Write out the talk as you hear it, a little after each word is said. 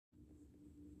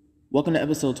Welcome to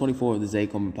episode 24 of the Zay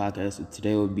Coleman Podcast.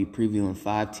 Today we'll be previewing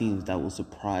 5 teams that will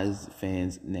surprise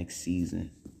fans next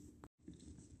season.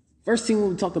 First team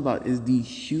we'll talk about is the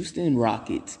Houston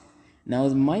Rockets. Now,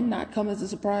 it might not come as a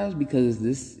surprise because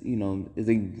this, is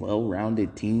a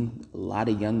well-rounded team. A lot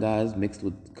of young guys mixed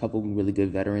with a couple really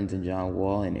good veterans in John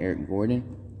Wall and Eric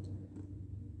Gordon.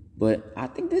 But I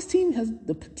think this team has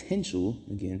the potential,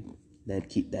 again,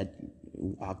 that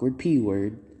awkward P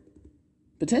word,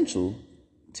 potential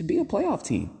to be a playoff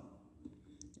team.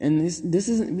 And this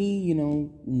isn't me,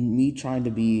 me trying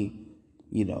to be,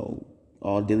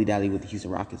 all dilly-dally with the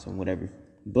Houston Rockets or whatever.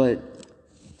 But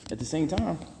at the same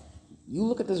time, you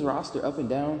look at this roster up and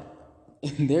down,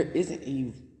 and there isn't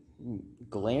a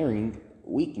glaring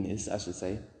weakness, I should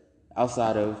say,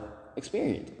 outside of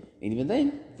experience. And even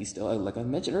then, you still, like I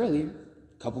mentioned earlier,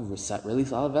 a couple of really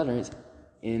solid veterans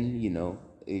in,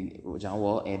 John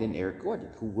Wall and in Eric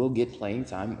Gordon, who will get playing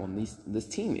time on this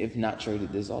team, if not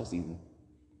traded this offseason.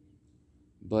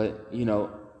 But,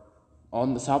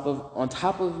 on top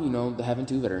of the having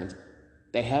two veterans,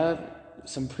 they have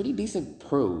some pretty decent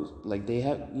pros. Like, they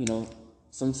have,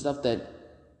 some stuff that,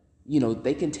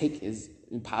 they can take as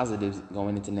positives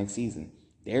going into next season.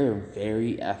 They're a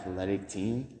very athletic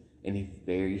team and a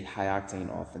very high-octane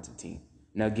offensive team.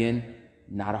 Now, again,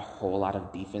 not a whole lot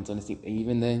of defense on this team.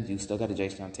 Even then, you still got a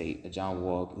Jason Tate, a John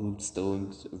Wall, who's still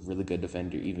a really good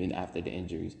defender even after the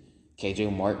injuries.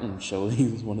 KJ Martin showed he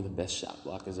was one of the best shot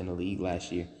blockers in the league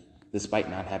last year, despite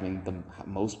not having the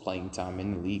most playing time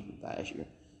in the league last year.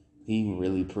 He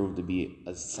really proved to be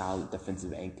a solid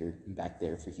defensive anchor back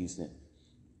there for Houston.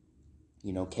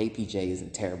 KPJ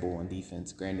isn't terrible on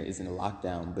defense. Granted, isn't a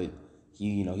lockdown, but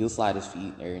he'll slide his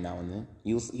feet every now and then.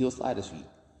 He'll slide his feet.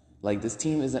 Like, this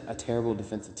team isn't a terrible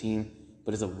defensive team,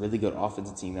 but it's a really good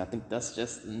offensive team. And I think that's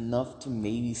just enough to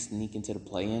maybe sneak into the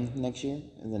play-in next year,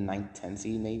 in the 9th, 10th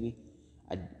seed maybe.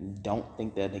 I don't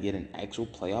think that they get an actual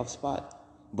playoff spot,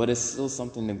 but it's still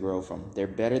something to grow from. They're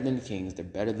better than the Kings. They're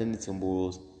better than the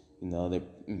Timberwolves. They're,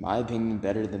 in my opinion,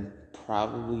 better than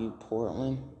probably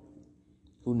Portland.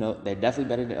 Who knows? They're definitely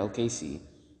better than LKC.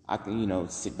 I can,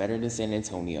 better than San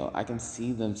Antonio. I can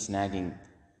see them snagging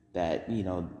that,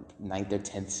 9th or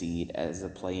 10th seed as a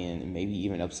play-in, and maybe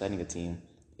even upsetting a team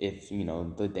if,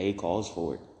 the day calls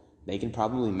for it. They can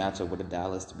probably match up with a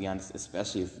Dallas, to be honest,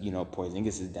 especially if,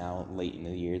 Porzingis is down late in the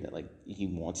year that, he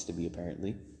wants to be,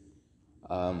 apparently.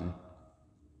 Like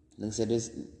I said,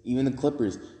 even the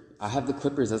Clippers. I have the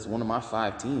Clippers as one of my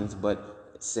 5 teams,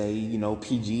 but say,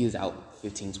 PG is out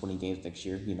 15, 20 games next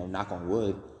year, knock on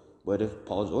wood. But if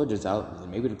Paul George is out,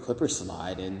 then maybe the Clippers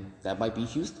slide, and that might be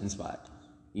Houston's spot.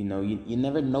 You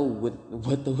never know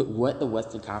what the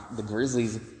Western Conference, the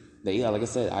Grizzlies, like I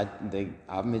said,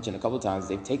 I've mentioned a couple of times,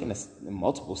 they've taken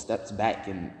multiple steps back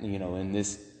in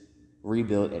this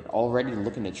rebuild and already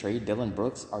looking to trade Dillon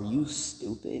Brooks. Are you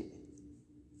stupid?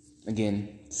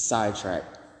 Again, sidetrack.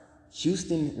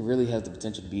 Houston really has the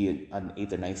potential to be an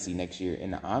 8th or 9th seed next year,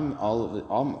 and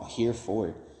I'm here for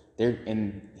it.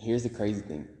 And here's the crazy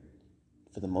thing.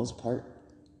 For the most part,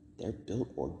 they're built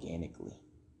organically.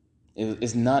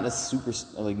 It's not a 4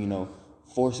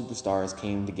 superstars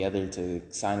came together to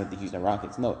sign with the Houston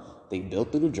Rockets. No, they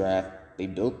built through the draft. They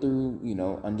built through,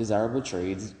 undesirable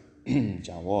trades.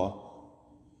 John Wall.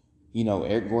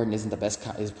 Eric Gordon isn't the best,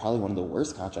 is probably one of the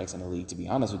worst contracts in the league, to be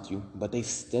honest with you. But they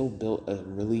still built a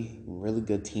really, really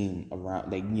good team around.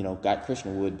 They, got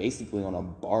Christian Wood basically on a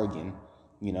bargain.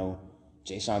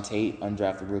 Jason Tate,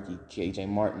 undrafted rookie. KJ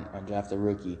Martin, undrafted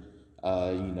rookie.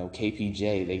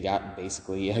 KPJ, they got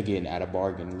basically, again, at a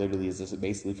bargain. Literally, is this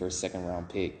basically for a 2nd-round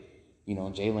pick.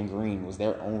 Jalen Green was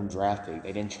their own draft pick.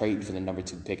 They didn't trade for the number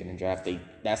 2 pick in the draft.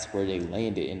 That's where they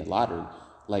landed in the lottery.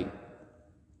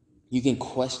 You can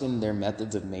question their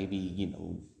methods of maybe,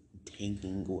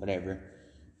 tanking or whatever.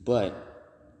 But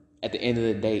at the end of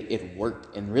the day, it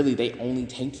worked. And really, they only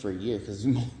tanked for a year because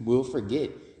we'll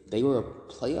forget they were a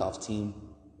playoff team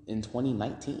in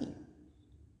 2019.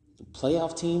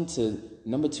 Playoff team to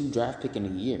number 2 draft pick in a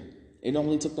year. It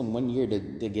only took them 1 year to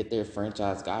get their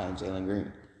franchise guy in Jalen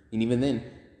Green. And even then,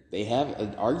 they have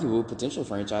an arguable potential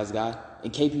franchise guy in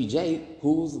KPJ,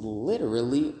 who's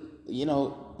literally,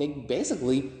 they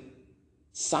basically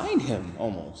signed him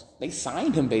almost. They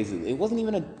signed him basically. It wasn't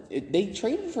even they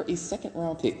traded for a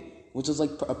 2nd-round pick, which was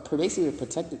basically a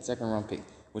protected 2nd-round pick,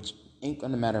 which ain't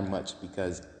going to matter much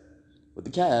because with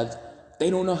the Cavs,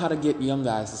 they don't know how to get young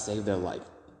guys to save their life.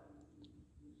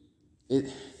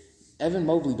 Evan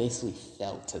Mobley basically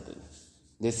fell to them.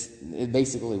 This is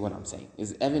basically what I'm saying.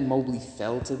 Is Evan Mobley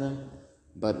fell to them,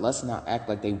 but let's not act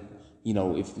like they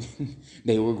if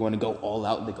they were going to go all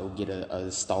out to go get a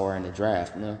star in the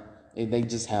draft. No, They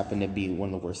just happen to be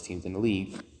one of the worst teams in the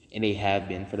league, and they have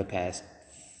been for the past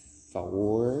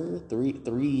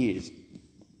 3 years.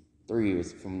 3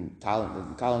 years from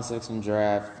Colin Sexton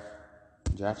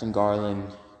drafting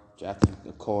Garland, drafting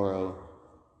Okoro,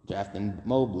 drafting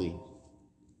Mobley,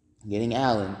 getting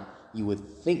Allen. You would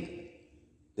think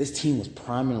this team was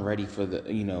prime and ready for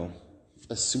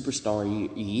a superstar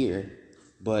year,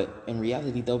 but in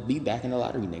reality, they'll be back in the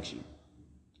lottery next year.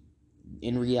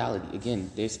 In reality,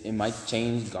 again, it might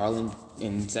change. Garland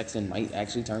and Sexton might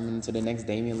actually turn into the next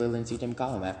Damian Lillard and CJ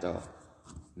McCollum after all.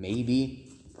 Maybe,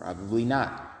 probably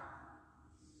not.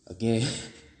 Again,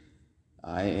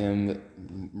 I am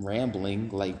rambling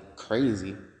like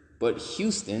crazy, but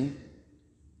Houston,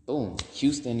 boom.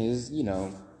 Houston is,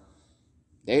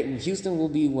 Houston will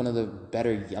be one of the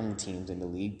better young teams in the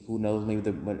league. Who knows? Maybe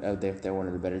if they're one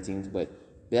of the better teams, but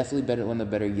definitely one of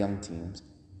the better young teams.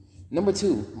 Number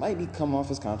 2 might come off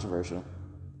as controversial,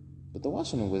 but the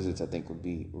Washington Wizards, I think, would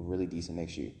be really decent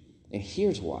next year. And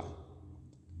here's why.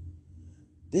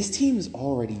 This team is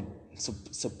already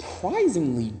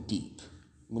surprisingly deep.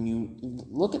 When you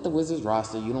look at the Wizards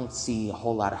roster, you don't see a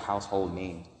whole lot of household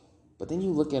names. But then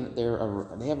you look at they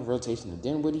have a rotation of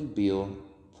Dinwiddie, Beal,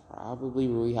 probably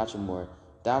Rui Hachimura,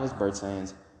 Davis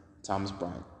Bertans, Thomas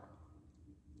Bryant.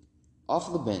 Off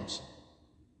of the bench,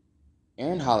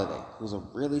 Aaron Holiday, who's a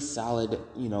really solid,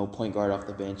 point guard off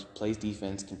the bench, plays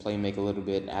defense, can play make a little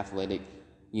bit, athletic,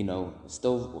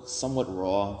 still somewhat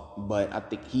raw, but I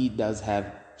think he does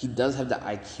have the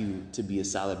IQ to be a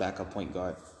solid backup point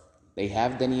guard. They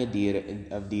have Denny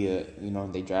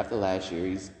Avdia, they drafted last year.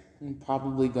 He's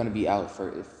probably going to be out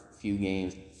for a few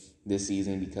games this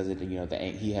season because of he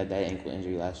had that ankle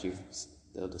injury last year.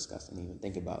 Still disgusting to even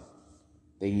think about.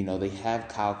 They have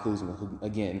Kyle Kuzma, who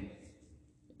again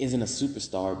isn't a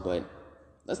superstar, but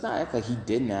let's not act like he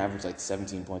didn't average like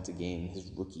 17 points a game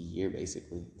his rookie year.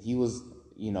 Basically, he was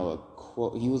he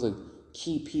was a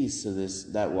key piece to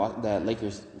that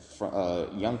Lakers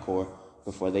young core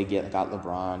before they got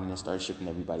LeBron and started shipping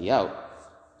everybody out.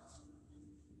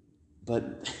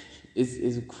 But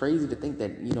it's crazy to think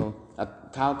that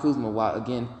Kyle Kuzma, while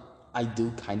again I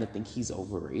do kind of think he's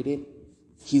overrated,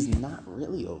 he's not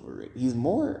really overrated. He's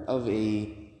more of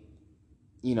a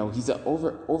he's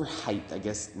overhyped, I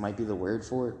guess might be the word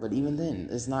for it. But even then,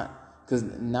 it's not, because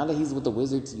now that he's with the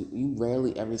Wizards, you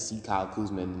rarely ever see Kyle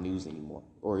Kuzma in the news anymore,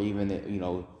 or even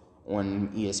on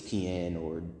ESPN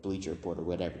or Bleacher Report or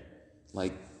whatever.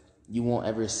 Like, you won't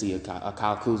ever see a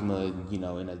Kyle Kuzma,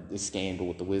 in a scandal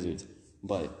with the Wizards.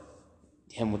 But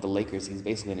him with the Lakers, he's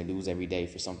basically in the news every day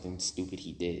for something stupid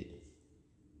he did.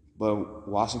 But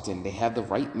Washington, they have the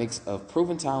right mix of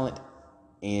proven talent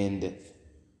and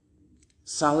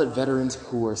solid veterans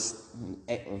who are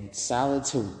solid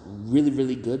to really,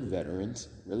 really good veterans.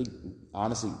 Really,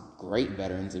 honestly, great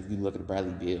veterans. If you look at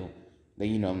Bradley Beal, they,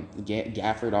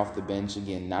 Gafford off the bench,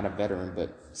 again, not a veteran,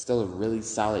 but still a really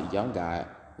solid young guy,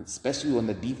 especially on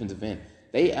the defensive end.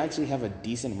 They actually have a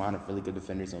decent amount of really good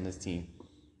defenders on this team.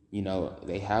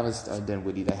 They have a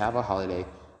Dinwiddie, they have a Holiday,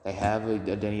 they have a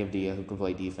Denny Avdia who can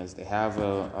play defense. They have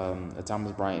a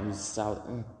Thomas Bryant who's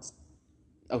solid,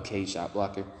 okay shot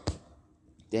blocker.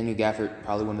 Daniel Gafford,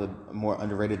 probably one of the more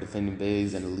underrated defending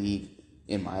bigs in the league,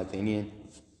 in my opinion.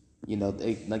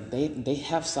 They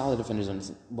have solid defenders on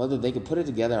this. Whether they could put it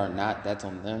together or not, that's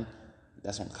on them.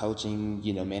 That's on coaching,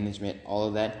 management, all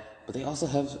of that. But they also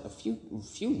have a few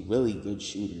really good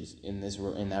shooters in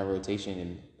that rotation.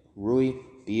 And Rui,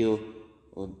 Beal,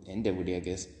 and Dinwiddie, I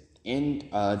guess, and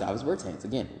Davis Bertans.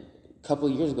 Again, a couple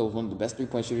of years ago, was one of the best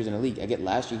 3-point shooters in the league. I get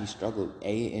last year he struggled,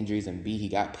 A, injuries, and B, he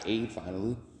got paid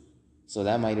finally. So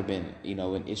that might have been,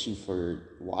 an issue for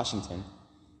Washington.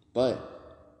 But,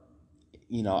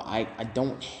 I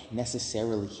don't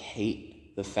necessarily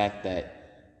hate the fact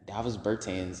that Davis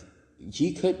Bertans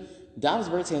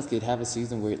could have a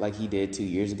season where, like he did 2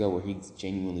 years ago, where he's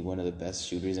genuinely one of the best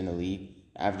shooters in the league,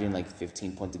 averaging like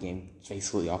 15 points a game,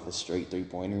 basically off of straight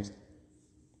 3-pointers.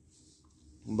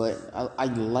 But I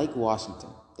like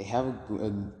Washington. They have a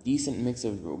decent mix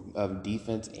of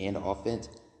defense and offense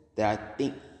that I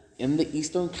think, in the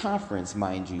Eastern Conference,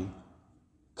 mind you,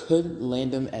 could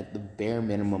land them at the bare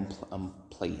minimum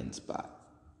play-in spot.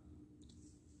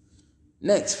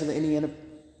 Next is the Indiana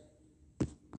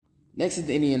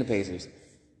Pacers.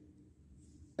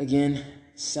 Again,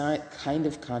 kind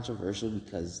of controversial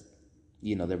because,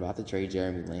 they're about to trade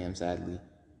Jeremy Lamb, sadly.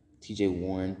 T.J.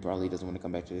 Warren probably doesn't want to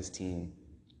come back to this team.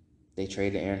 They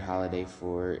traded Aaron Holiday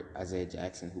for Isaiah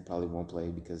Jackson, who probably won't play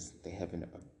because they have a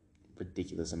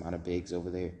ridiculous amount of bigs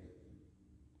over there.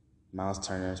 Miles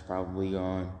Turner is probably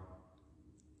gone.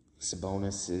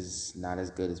 Sabonis is not as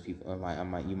good as people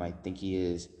you might think he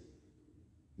is.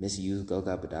 Misuse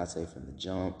Goga Badate from the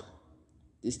jump.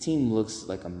 This team looks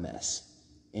like a mess.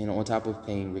 And on top of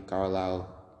paying Rick Carlisle,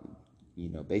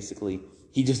 basically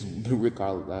Rick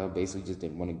Carlisle basically just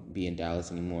didn't want to be in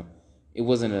Dallas anymore. It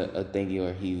wasn't a thing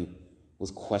where he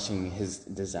was questioning his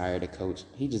desire to coach.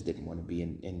 He just didn't want to be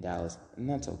in Dallas, and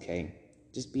that's okay.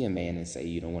 Just be a man and say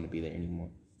you don't want to be there anymore.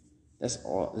 That's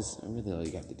really all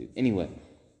you have to do. Anyway,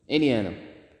 Indiana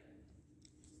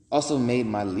also made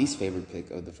my least favorite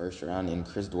pick of the first round in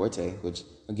Chris Duarte, which,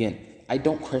 again, I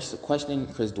don't question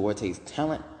Chris Duarte's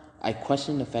talent. I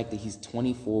question the fact that he's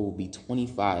 24, will be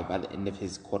 25 by the end of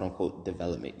his quote-unquote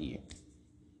development year.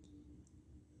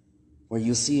 Where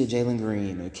you'll see a Jalen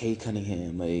Green, a Cade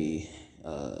Cunningham, a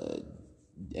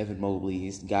Evan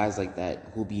Mobley, guys like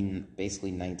that who'll be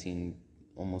basically 19,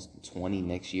 almost 20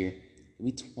 next year. He'll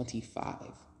be 25.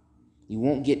 You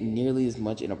won't get nearly as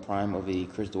much in a prime of a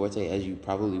Chris Duarte as you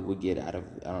probably would get out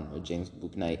of, James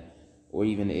Bouknight, or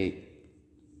even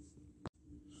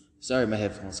Sorry, my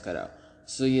headphones cut out.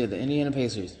 So yeah, the Indiana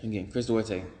Pacers, again, Chris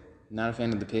Duarte, not a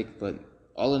fan of the pick, but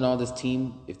all in all, this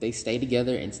team, if they stay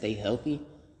together and stay healthy,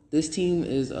 this team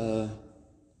is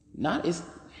not as,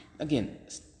 again,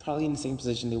 probably in the same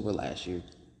position they were last year,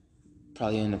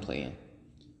 probably in the play-in.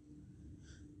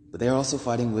 But they're also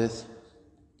fighting with,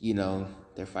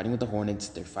 they're fighting with the Hornets.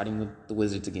 They're fighting with the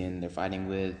Wizards again. They're fighting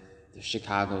with the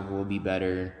Chicago, who will be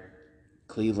better.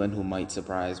 Cleveland, who might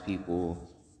surprise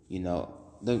people.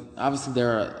 Obviously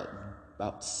there are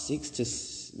about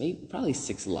probably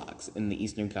six locks in the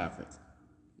Eastern Conference.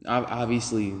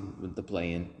 Obviously, with the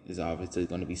play-in is obviously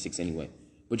going to be six anyway.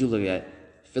 But you look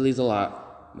at Philly's a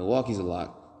lock. Milwaukee's a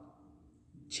lock.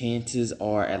 Chances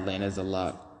are Atlanta's a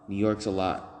lock. New York's a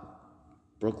lock.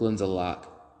 Brooklyn's a lock.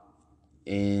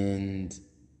 And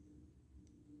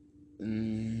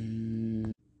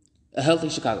a healthy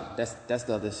Chicago. That's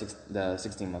the other six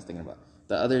team I was thinking about.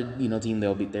 The other team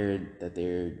they'll be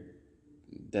there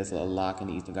that's a lock in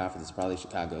the Eastern Conference is probably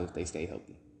Chicago if they stay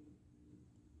healthy.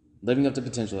 Living up to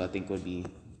potential, I think, would be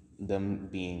them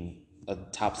being a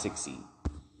top 6 seed.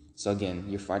 So again,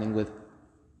 you're fighting with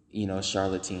a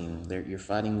Charlotte team. You're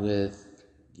fighting with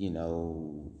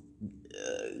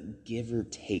give or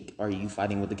take, are you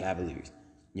fighting with the Cavaliers?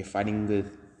 You're fighting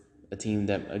with a team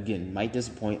that, again, might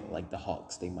disappoint, like the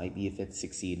Hawks. They might be a 5th,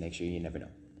 6th seed next year. You never know.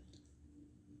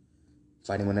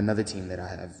 Fighting with another team that I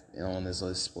have on this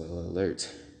list, spoiler alert.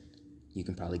 You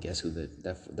can probably guess who the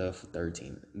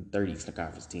third Eastern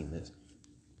Conference team is.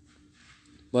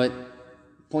 But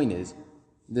point is,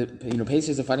 the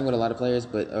Pacers are fighting with a lot of players,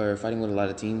 fighting with a lot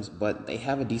of teams, but they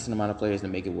have a decent amount of players to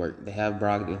make it work. They have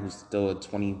Brogdon, who's still a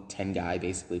 2010 guy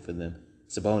basically for them.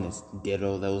 Sabonis,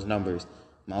 ditto those numbers.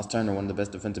 Miles Turner, one of the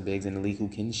best defensive bigs in the league who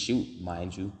can shoot,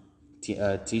 mind you.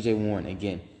 T.J. Warren,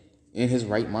 again, in his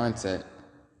right mindset,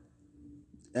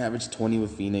 averaged 20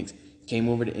 with Phoenix, came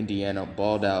over to Indiana,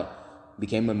 balled out,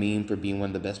 became a meme for being one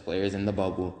of the best players in the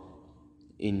bubble.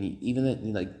 And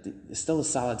even it's still a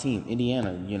solid team.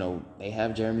 Indiana, they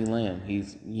have Jeremy Lamb.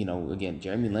 He's,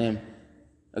 Jeremy Lamb,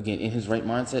 in his right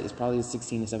mindset, is probably a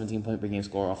 16 to 17 point per game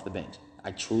scorer off the bench.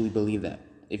 I truly believe that.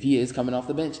 If he is coming off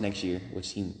the bench next year,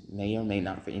 which he may or may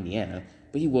not for Indiana,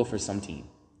 but he will for some team,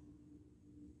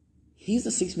 he's the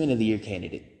 6th Man of the Year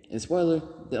candidate. And spoiler,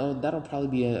 that'll probably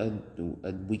be a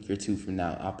week or two from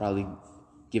now. I'll probably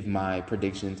give my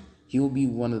predictions. He will be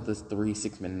one of the 3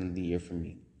 6th Men of the Year for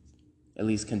me. At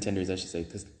least contenders, I should say.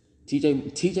 Because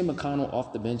TJ McConnell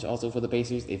off the bench also for the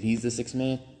Pacers, if he's the 6th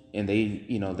man, and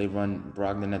they run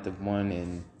Brogdon at the 1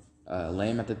 and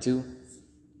Lamb at the 2,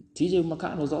 TJ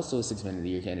McConnell is also a 6th Man of the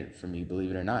Year candidate for me,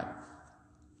 believe it or not.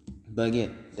 But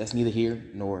again, that's neither here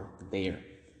nor there.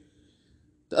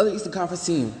 The other Eastern Conference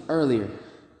team earlier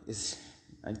is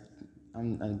I'm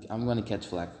going to catch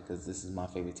flack because this is my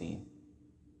favorite team.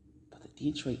 But the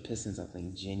Detroit Pistons, I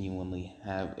think, genuinely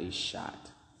have a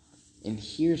shot. And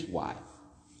here's why.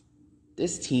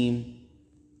 This team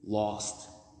lost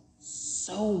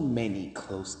so many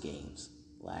close games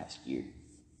last year.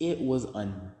 It was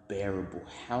unbearable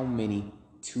how many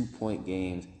 2-point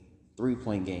games,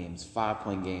 3-point games,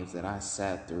 5-point games that I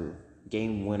sat through.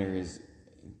 Game winners,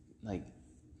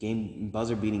 game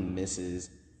buzzer-beating misses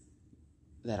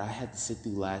that I had to sit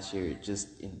through last year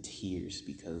just in tears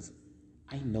because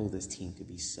I know this team could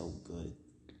be so good.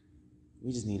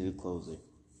 We just needed a closer.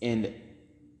 And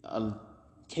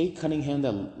Cade Cunningham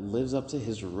that lives up to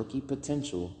his rookie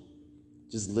potential,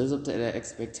 just lives up to that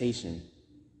expectation,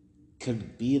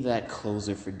 could be that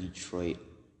closer for Detroit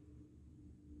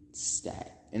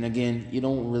stat. And again, you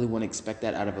don't really want to expect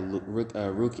that out of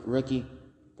a rookie,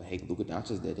 but hey, Luka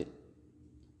Doncic did it.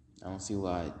 I don't see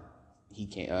why he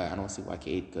can't. I don't see why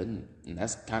Cade couldn't. And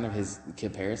that's kind of his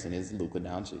comparison is Luka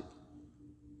Doncic.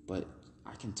 But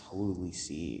I can totally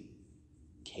see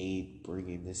Cade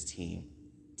bringing this team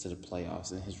to the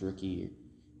playoffs in his rookie year.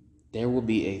 There will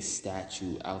be a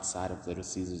statue outside of Little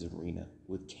Caesars Arena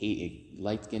with Cade,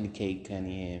 light-skinned Cade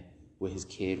Cunningham, with his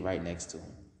kid right next to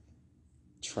him.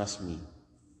 Trust me,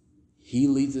 he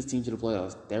leads this team to the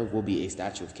playoffs. There will be a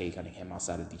statue of Cade Cunningham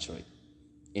outside of Detroit.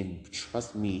 And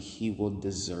trust me, he will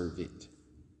deserve it.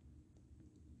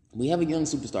 We have a young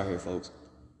superstar here, folks.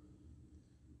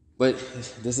 But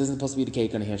this isn't supposed to be the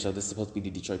Cade Cunningham show. This is supposed to be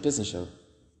the Detroit Pistons show.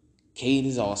 Cade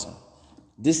is awesome.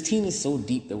 This team is so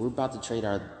deep that we're about to trade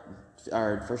our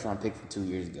first-round pick from 2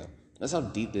 years ago. That's how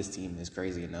deep this team is,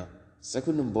 crazy enough.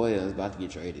 Sekou Doumbouya is about to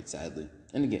get traded, sadly.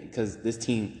 And again, because this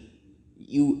team,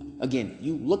 you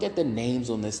look at the names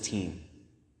on this team,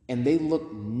 and they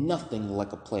look nothing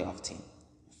like a playoff team.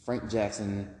 Frank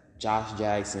Jackson, Josh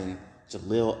Jackson,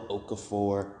 Jahlil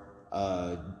Okafor,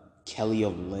 Kelly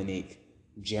Olynyk,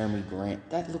 Jeremy Grant.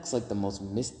 That looks like the most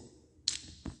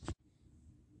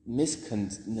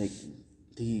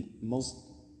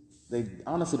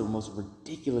honestly the most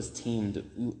ridiculous team that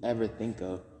you ever think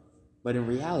of. But in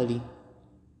reality,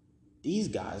 these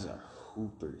guys are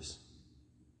hoopers.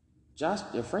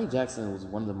 Frank Jackson was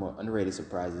one of the more underrated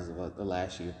surprises of the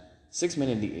last year.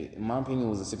 In my opinion,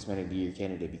 was a 6-man of the year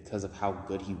candidate because of how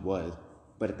good he was.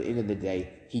 But at the end of the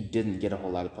day, he didn't get a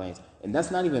whole lot of playing. And that's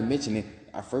not even mentioning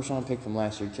our first-round pick from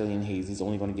last year, Killian Hayes. He's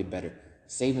only going to get better.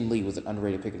 Saban Lee was an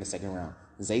underrated pick in the second round.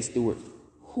 Zay Stewart,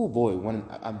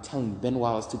 I'm telling you, Ben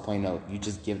Wallace 2.0, you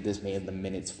just give this man the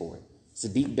minutes for it.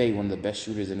 Sadiq Bey, one of the best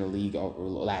shooters in the league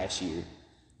last year.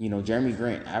 Jeremy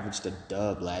Grant averaged a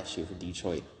dub last year for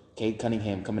Detroit. Cade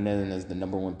Cunningham coming in as the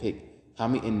number 1 pick.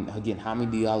 Hami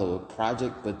Diallo, a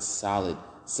project but solid.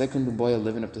 Sekou Doumbouya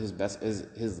living up to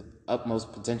his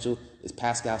utmost potential is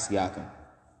Pascal Siakam.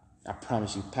 I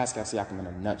promise you, Pascal Siakam in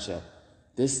a nutshell.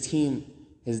 This team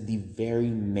has the very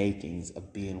makings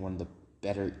of being one of the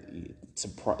better,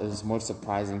 more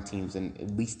surprising teams in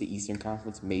at least the Eastern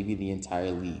Conference, maybe the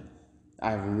entire league.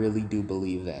 I really do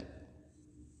believe that.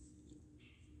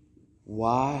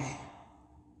 Why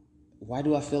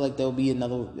do I feel like there'll be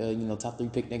another, top 3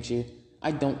 pick next year?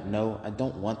 I don't know. I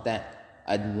don't want that.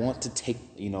 I want to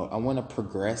I want to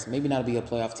progress. Maybe not be a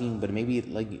playoff team, but maybe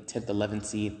like 10th, 11th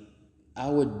seed. I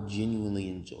would genuinely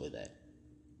enjoy that.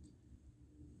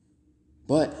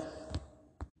 But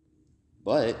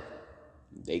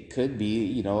they could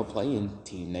be, a playing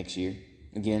team next year.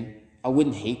 Again, I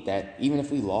wouldn't hate that. Even if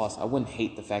we lost, I wouldn't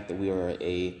hate the fact that we are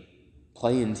a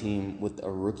playing team with a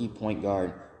rookie point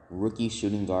guard, rookie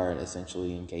shooting guard,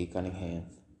 essentially, in Cade Cunningham.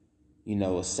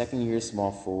 A second-year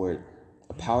small forward,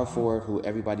 a power forward who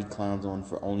everybody clowns on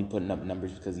for only putting up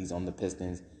numbers because he's on the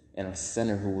Pistons, and a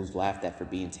center who was laughed at for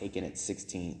being taken at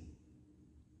 16.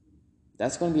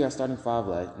 That's going to be our starting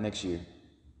 5 next year.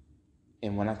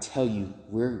 And when I tell you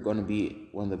we're going to be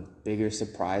one of the bigger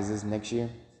surprises next year,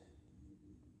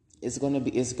 it's going to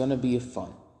be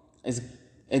fun.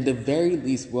 At the very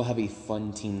least, we'll have a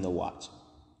fun team to watch.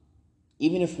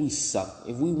 Even if we suck,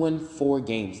 if we win 4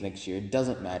 games next year, it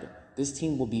doesn't matter. This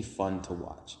team will be fun to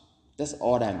watch. That's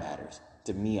all that matters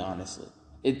to me, honestly.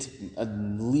 It's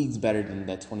leagues better than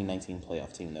that 2019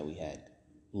 playoff team that we had.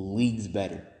 Leagues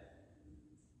better.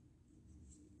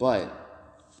 But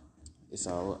it's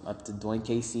all up to Dwayne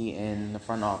Casey and the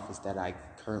front office that I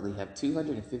currently have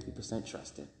 250%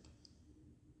 trust in.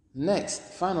 Next,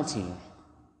 final team.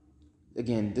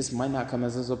 Again, this might not come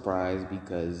as a surprise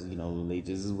because, they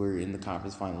just were in the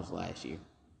conference finals last year.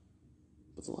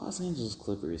 But the Los Angeles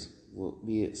Clippers will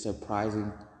be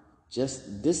surprising.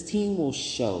 This team will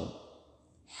show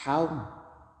how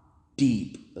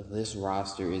deep this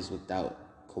roster is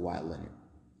without Kawhi Leonard.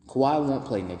 Kawhi won't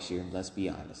play next year, let's be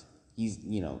honest. He's,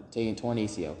 taking torn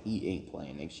ACL. He ain't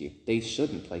playing next year. They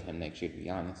shouldn't play him next year, to be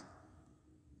honest.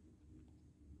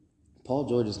 Paul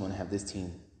George is going to have this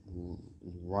team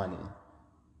running.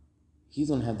 He's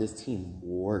going to have this team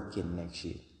working next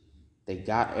year. They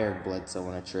got Eric Bledsoe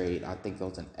in a trade. I think that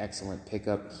was an excellent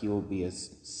pickup. He will be a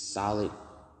solid,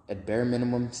 at bare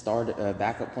minimum,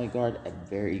 backup point guard, at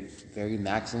very, very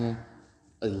maximum,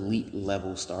 elite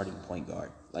level starting point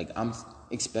guard. I'm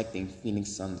expecting Phoenix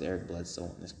Suns Eric Bledsoe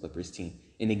on this Clippers team.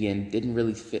 And again, didn't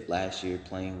really fit last year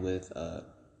playing with,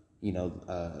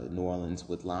 New Orleans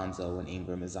with Lonzo and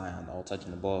Ingram and Zion all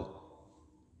touching the ball.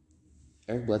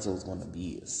 Eric Bledsoe is going to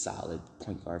be a solid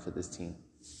point guard for this team.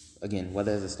 Again,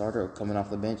 whether as a starter or coming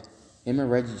off the bench, him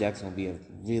and Reggie Jackson will be a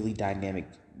really dynamic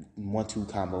 1-2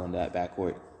 combo in that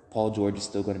backcourt. Paul George is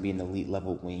still going to be an elite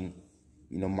level wing.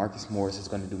 Marcus Morris is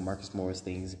going to do Marcus Morris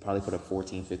things. He'll probably put up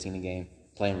 14, 15 a game,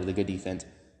 playing really good defense.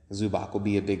 Zubac will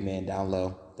be a big man down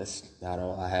low. That's not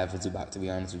all I have for Zubac, to be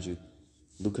honest with you.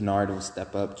 Luke Kennard will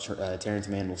step up. Terrence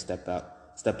Mann will step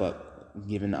up.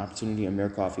 Given the opportunity, Amir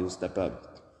Coffey will step up.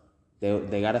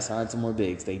 They got to sign some more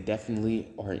bigs. They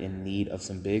definitely are in need of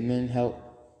some big men help.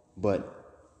 But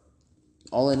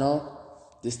all in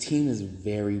all, this team is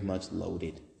very much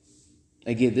loaded.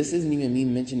 Again, this isn't even me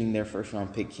mentioning their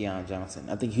first-round pick, Keon Johnson.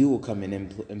 I think he will come in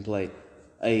and play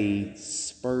a young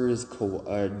Spurs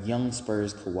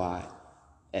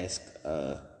Kawhi-esque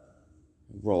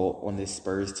role on this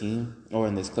Spurs team, or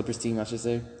in this Clippers team, I should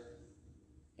say.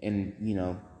 And,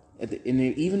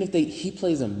 even if he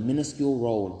plays a minuscule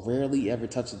role and rarely ever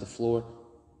touches the floor,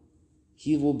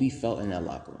 he will be felt in that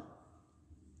locker room.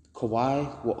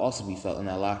 Kawhi will also be felt in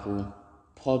that locker room.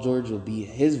 Paul George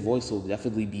his voice will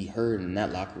definitely be heard in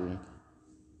that locker room.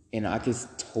 And I could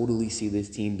totally see this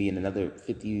team being another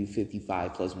 50,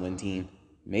 55 plus win team.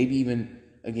 Maybe even,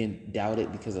 again, doubt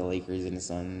it because the Lakers and the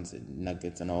Suns and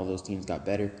Nuggets and all those teams got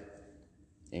better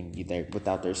and they're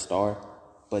without their star.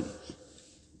 But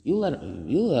you let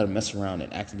them mess around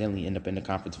and accidentally end up in the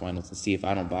conference finals and see if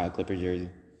I don't buy a Clipper jersey.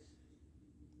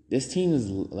 This team is,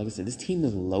 like I said, this team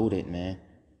is loaded, man.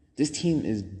 This team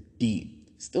is deep.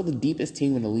 Still the deepest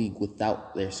team in the league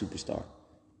without their superstar.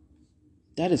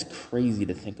 That is crazy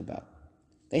to think about.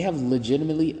 They have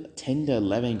legitimately 10 to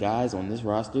 11 guys on this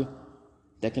roster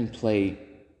that can play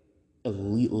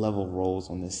elite level roles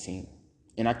on this team.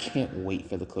 And I can't wait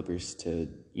for the Clippers to,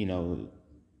 I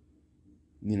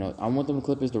want the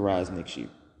Clippers to rise next year.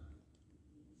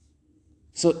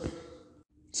 So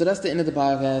that's the end of the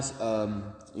podcast.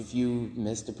 If you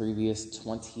missed the previous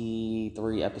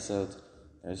 23 episodes,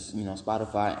 there's,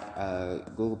 Spotify,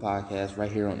 Google Podcasts,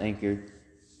 right here on Anchor.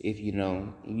 If you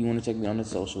want to check me on the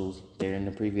socials, they're in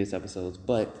the previous episodes.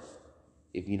 But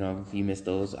if you missed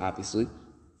those, obviously,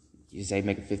 you say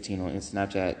make a 15 on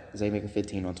Snapchat, say make a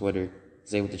 15 on Twitter,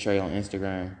 say with the Trey on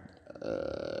Instagram.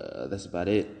 That's about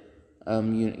it.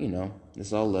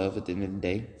 It's all love at the end of the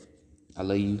day. I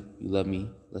love you. You love me.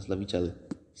 Let's love each other.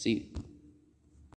 See you.